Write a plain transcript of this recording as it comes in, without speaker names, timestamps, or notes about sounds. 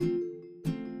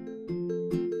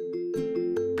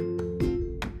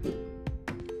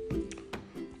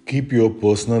Keep your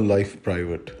personal life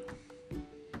private.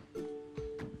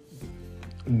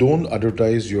 Don't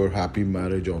advertise your happy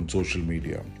marriage on social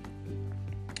media.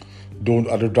 Don't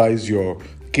advertise your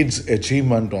kids'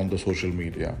 achievement on the social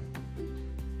media.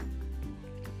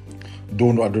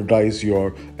 Don't advertise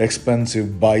your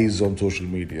expensive buys on social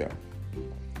media.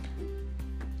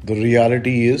 The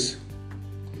reality is,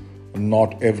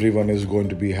 not everyone is going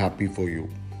to be happy for you.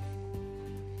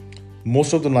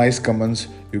 Most of the nice comments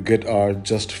you get are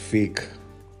just fake.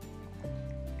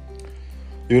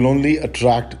 You will only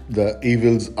attract the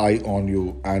evil's eye on you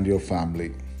and your family.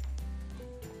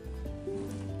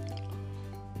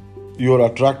 You are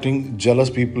attracting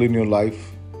jealous people in your life.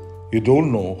 You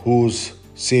don't know who's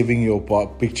saving your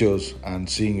pictures and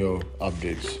seeing your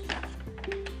updates.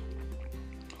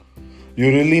 You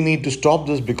really need to stop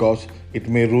this because it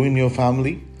may ruin your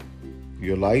family,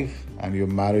 your life, and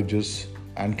your marriages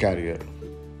and career.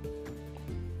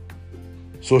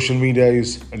 Social media is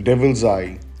a devil's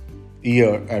eye,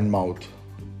 ear, and mouth.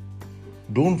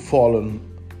 Don't fall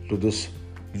into this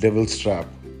devil's trap.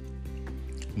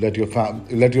 Let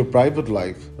your private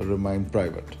life remain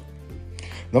private.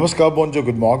 Namaskar, bonjour,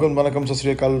 good morning, vanakkam, sat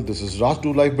sri akal. This is Raj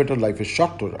Do Life Better. Life is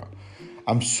short, Torah.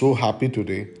 I'm so happy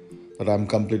today that I'm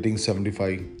completing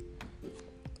 75.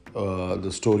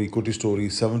 The story, Kuti Story,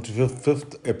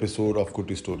 75th episode of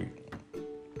Kuti Story.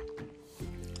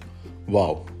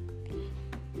 Wow.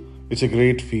 It's a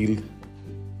great field.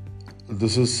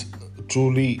 This is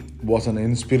truly was an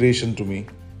inspiration to me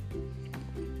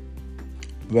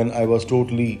when I was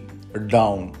totally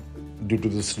down due to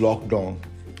this lockdown,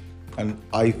 and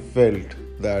I felt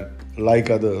that, like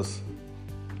others,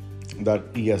 that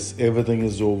yes, everything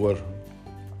is over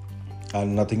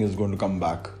and nothing is going to come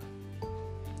back.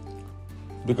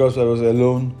 Because I was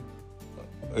alone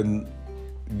in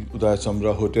the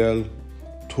Samra hotel,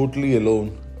 totally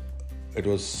alone. It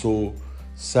was so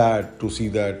sad to see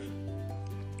that,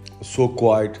 so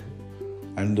quiet,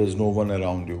 and there's no one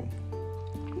around you.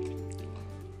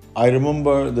 I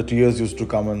remember the tears used to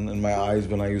come in my eyes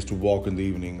when I used to walk in the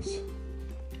evenings.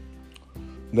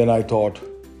 Then I thought,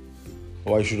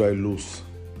 why should I lose?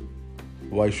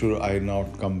 Why should I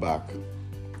not come back?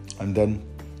 And then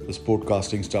this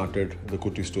podcasting started, the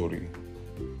Kuti Story.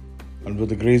 And with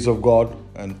the grace of God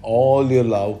and all your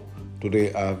love,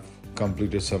 today I have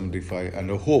completed 75,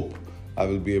 and I hope I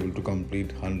will be able to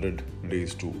complete 100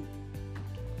 days too.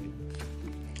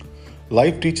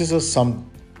 Life teaches us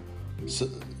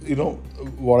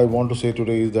what I want to say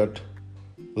today is that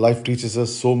life teaches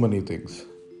us so many things.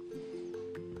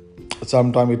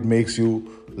 Sometimes it makes you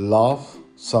laugh,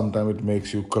 sometimes it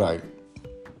makes you cry.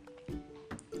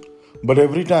 But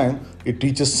every time it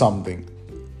teaches something.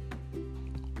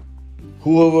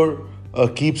 Whoever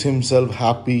keeps himself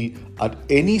happy at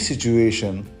any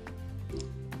situation,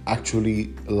 actually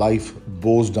life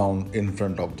bows down in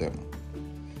front of them.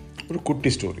 A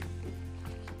Kuti story.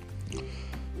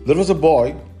 There was a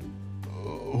boy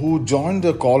who joined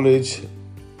the college.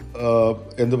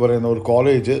 ഒരു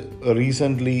college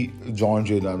recently join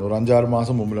ചെയ്തായിരുന്നു. ഒരു 5-6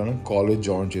 മാസം മുമ്പിലാണ് college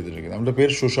join ചെയ്തിരിക്കുന്നത്. അവൻ്റെ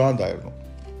പേര് സുശാന്ത് ആയിരുന്നു.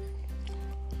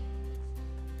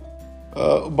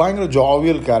 ഭയങ്കര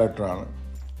ജോവിയൽ ക്യാരക്ടറാണ്.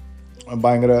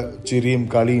 ഭയങ്കര ചിരിയും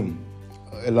കളിയും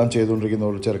എല്ലാം ചെയ്തുകൊണ്ടിരിക്കുന്ന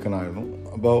ഒരു ചെറുക്കനായിരുന്നു.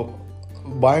 അപ്പോൾ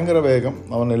ഭയങ്കര വേഗം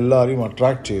അവൻ എല്ലാവരെയും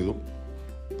അട്രാക്ട് ചെയ്തു.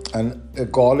 ആൻഡ്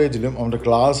കോളേജിലും അവൻ്റെ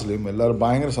ക്ലാസ്സിലും എല്ലാവരും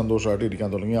ഭയങ്കര സന്തോഷമായിട്ട് ഇരിക്കാൻ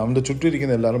തുടങ്ങി. അവൻ്റെ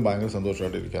ചുറ്റിരിക്കുന്ന എല്ലാവരും ഭയങ്കര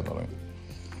സന്തോഷമായിട്ട് ഇരിക്കാൻ തുടങ്ങി.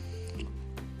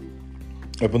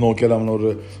 എപ്പോൾ നോക്കിയാലും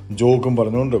അവനൊരു ജോക്കും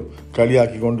പറഞ്ഞുകൊണ്ടും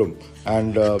കളിയാക്കിക്കൊണ്ടും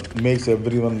and makes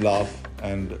every one laugh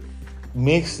and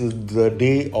makes the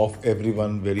day of every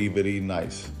one very very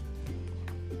nice.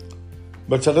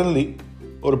 But suddenly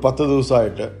ഒരു 10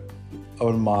 ദിവസമായിട്ട്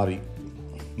അവൻ മാറി.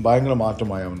 ഭയങ്കര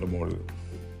മാറ്റമായി അവൻ്റെ മുകളിൽ.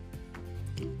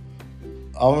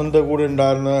 അവൻ്റെ കൂടെ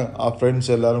ഉണ്ടായിരുന്ന ആ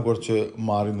ഫ്രണ്ട്സ് എല്ലാവരും കുറച്ച്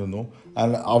മാറി നിന്നു.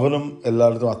 ആൻഡ് അവനും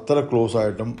എല്ലായിടത്തും അത്ര ക്ലോസ്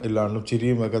ആയിട്ടും ഇല്ലാണ്ടും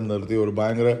ചിരിയുമൊക്കെ നിർത്തി ഒരു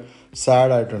ഭയങ്കര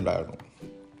സാഡായിട്ടുണ്ടായിരുന്നു.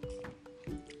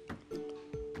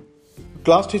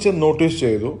 ക്ലാസ് ടീച്ചർ നോട്ടീസ്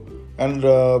ചെയ്തു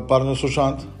ആൻഡ് പറഞ്ഞു,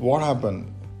 സുശാന്ത്, വാട്ട് ഹാപ്പൻ?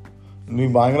 നീ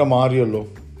ഭയങ്കര മാറിയല്ലോ.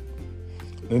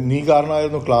 നീ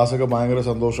കാരണമായിരുന്നു ക്ലാസ്സൊക്കെ ഭയങ്കര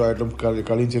സന്തോഷമായിട്ടും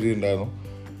കളിയും ചിരിയും ഉണ്ടായിരുന്നു.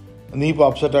 നീ ഇപ്പോൾ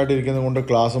അപ്സെറ്റായിട്ട് ഇരിക്കുന്നത് കൊണ്ട്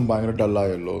ക്ലാസ്സും ഭയങ്കര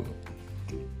ഡല്ലായല്ലോ.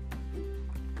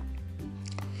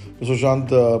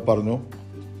 സുശാന്ത് പറഞ്ഞു,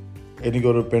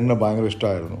 എനിക്കൊരു പെണ്ണ് ഭയങ്കര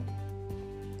ഇഷ്ടമായിരുന്നു.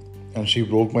 And she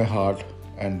broke my heart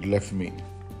and left me.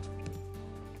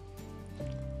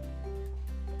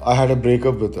 I had a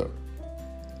breakup with her.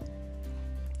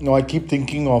 Now I keep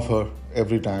thinking of her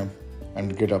every time and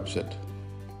get upset.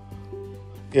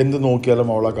 എന്ത് നോക്കിയാലും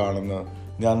അവളെ കാണുന്നത്.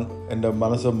 ഞാൻ എൻ്റെ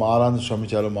മനസ്സ് മാറാൻ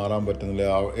ശ്രമിച്ചാലും മാറാൻ പറ്റുന്നില്ല.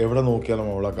 എവിടെ നോക്കിയാലും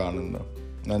അവളെ കാണുന്നത്.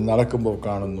 ഞാൻ നടക്കുമ്പോൾ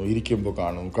കാണുന്നു, ഇരിക്കുമ്പോൾ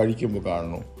കാണുന്നു, കഴിക്കുമ്പോൾ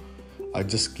കാണുന്നു. I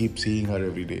just keep seeing her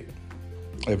every day,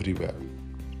 everywhere.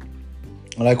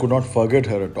 And I could not forget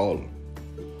her at all.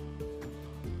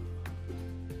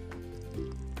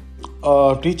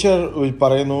 Teacher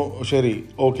പറയുന്നു, ശരി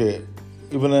ഓക്കെ,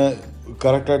 ഇവന്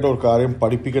കറക്റ്റായിട്ട് ഒരു കാര്യം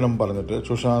പഠിപ്പിക്കണം പറഞ്ഞിട്ട്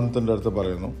സുശാന്തിൻ്റെ അടുത്ത്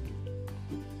പറയുന്നു,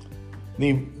 നീ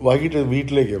വൈകിട്ട്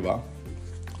വീട്ടിലേക്ക് വാ,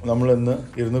 നമ്മളിന്ന്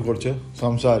ഇരുന്ന് കുറച്ച്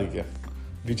സംസാരിക്കാം.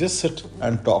 We just sit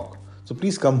and talk, so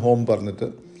please come home പറഞ്ഞിട്ട്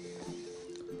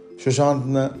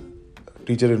സുശാന്തിനെ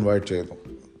ടീച്ചർ ഇൻവൈറ്റ് ചെയ്യുന്നു.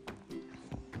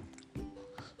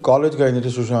 കോളേജ്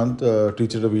കഴിഞ്ഞിട്ട് സുശാന്ത്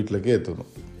ടീച്ചറുടെ വീട്ടിലേക്ക് എത്തുന്നു.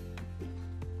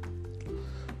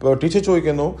 അപ്പോൾ ടീച്ചർ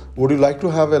ചോദിക്കുന്നു, would you like to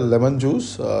have A lemon juice?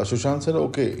 Sushant sir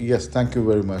okay, yes, thank you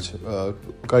very much,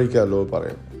 കഴിക്കാമല്ലോ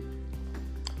പറയാം.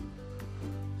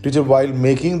 Teacher while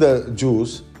making the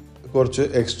juice കുറച്ച്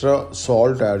എക്സ്ട്രാ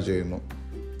സോൾട്ട് ആഡ് ചെയ്യുന്നു,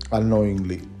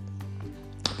 അൺനോയിങ്ലി.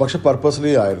 പക്ഷെ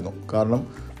പർപ്പസ്ലി ആയിരുന്നു, കാരണം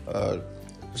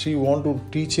she want to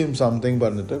teach him something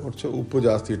പറഞ്ഞിട്ട് കുറച്ച് ഉപ്പ്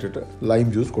ജാസ്തി ഇട്ടിട്ട് ലൈം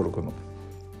ജ്യൂസ് കൊടുക്കുന്നു.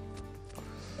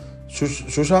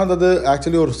 സുശാന്ത് അത്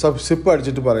ആക്ച്വലി ഒരു സിപ്പ്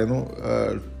അടിച്ചിട്ട് പറയുന്നു,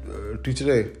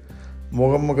 ടീച്ചറെ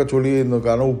മുഖമൊക്കെ ചൊളിയുന്നു,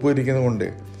 കാരണം ഉപ്പ് ഇരിക്കുന്നത് കൊണ്ടേ.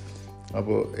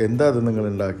 അപ്പോൾ എന്താ അത് നിങ്ങൾ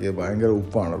ഉണ്ടാക്കിയത്, ഭയങ്കര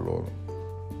ഉപ്പാണല്ലോ,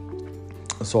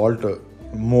 salt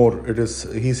more it is.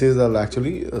 He says that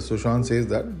actually Sushant says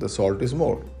that the salt is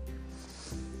more.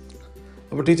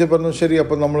 അപ്പോൾ ടീച്ചർ പറഞ്ഞു, ശരി,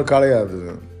 അപ്പോൾ നമ്മൾ കളയാതെ.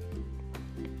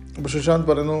 അപ്പോൾ സുശാന്ത്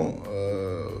പറയുന്നു,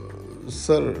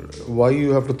 sir, why you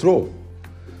have to throw?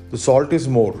 The salt is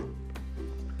more,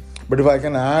 but if I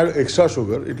can add extra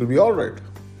sugar it will be all right,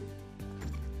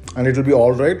 and it will be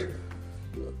all right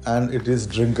and it is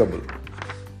drinkable.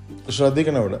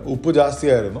 ശ്രദ്ധിക്കണം, ഇവിടെ ഉപ്പ്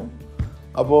ജാസ്തിയായിരുന്നു.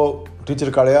 അപ്പോൾ teacher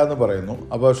കളയാമെന്ന് പറയുന്നു.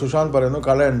 അപ്പോൾ സുശാന്ത് പറയുന്നു,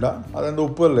 കളയണ്ട, അതെന്താ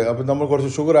ഉപ്പല്ലേ, അപ്പോൾ നമ്മൾ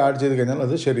കുറച്ച് ഷുഗർ ആഡ് ചെയ്ത് കഴിഞ്ഞാൽ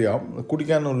അത് ശരിയാവും,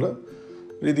 കുടിക്കാനുള്ള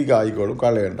രീതിക്ക് ആയിക്കോളും,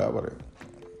 കളയണ്ട പറയും.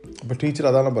 അപ്പോൾ ടീച്ചർ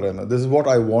അതാണ് പറയുന്നത്, this is what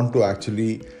I want to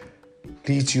actually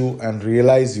teach you and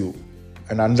realise you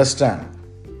and understand.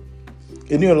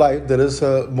 In your life there is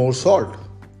more salt.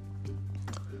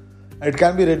 It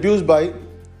can be reduced by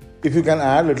if you can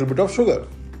add a little bit of sugar.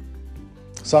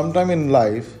 Sometime in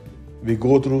life we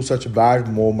go through such bad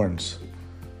moments.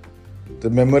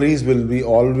 The memories will be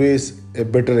always a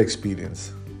bitter experience.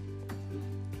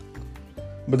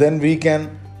 But then we can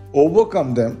overcome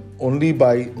them only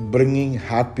by bringing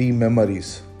happy memories.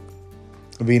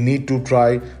 We need to try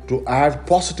to add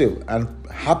positive and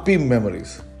happy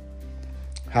memories.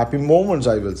 Happy moments,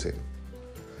 I will say.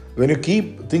 When you keep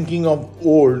thinking of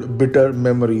old, bitter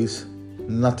memories,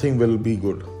 nothing will be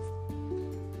good.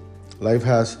 Life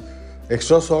has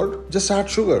extra salt, just add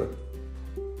sugar.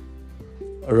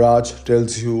 Raj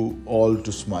tells you all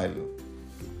to smile.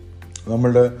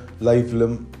 നമ്മളുടെ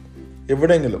ലൈഫിലും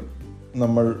എവിടെയെങ്കിലും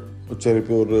നമ്മൾ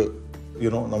ചിലപ്പോൾ ഒരു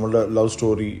നമ്മളുടെ love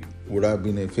story would have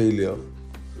been a failure,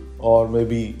 or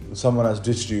maybe someone has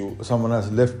ditched you, someone has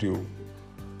left you,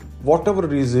 whatever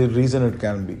reason it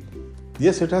can be.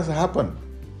 Yes, it has happened.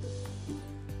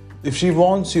 If she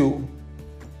wants you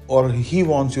or he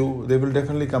wants you, they will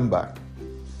definitely come back.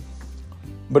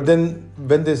 But then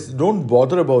when they don't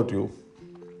bother about you,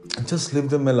 just leave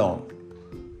them alone.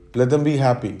 Let them be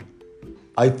happy.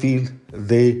 I feel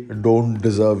they don't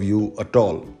deserve you at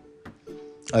all.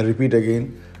 I repeat again,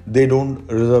 they don't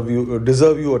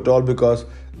deserve you at all, because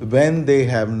when they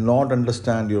have not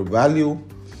understand your value,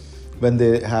 when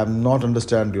they have not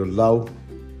understand your love,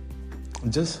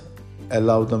 just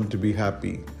allow them to be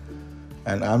happy.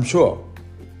 And I'm sure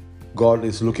God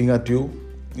is looking at you.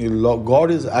 God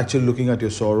is actually looking at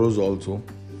your sorrows also.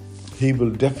 He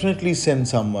will definitely send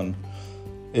someone,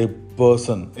 a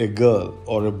person, a girl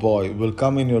or a boy will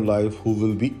come in your life who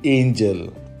will be angel,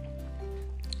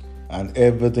 and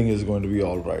everything is going to be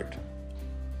all right.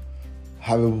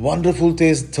 Have a wonderful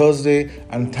Thursday,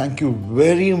 and thank you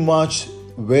very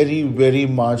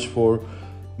much for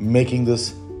making this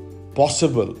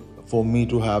possible for me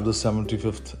to have the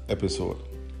 75th episode.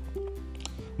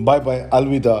 Bye bye,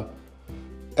 alvida,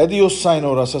 adios,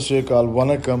 sayonara, sat sri akal,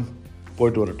 vanakkam,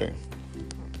 poitu varatte.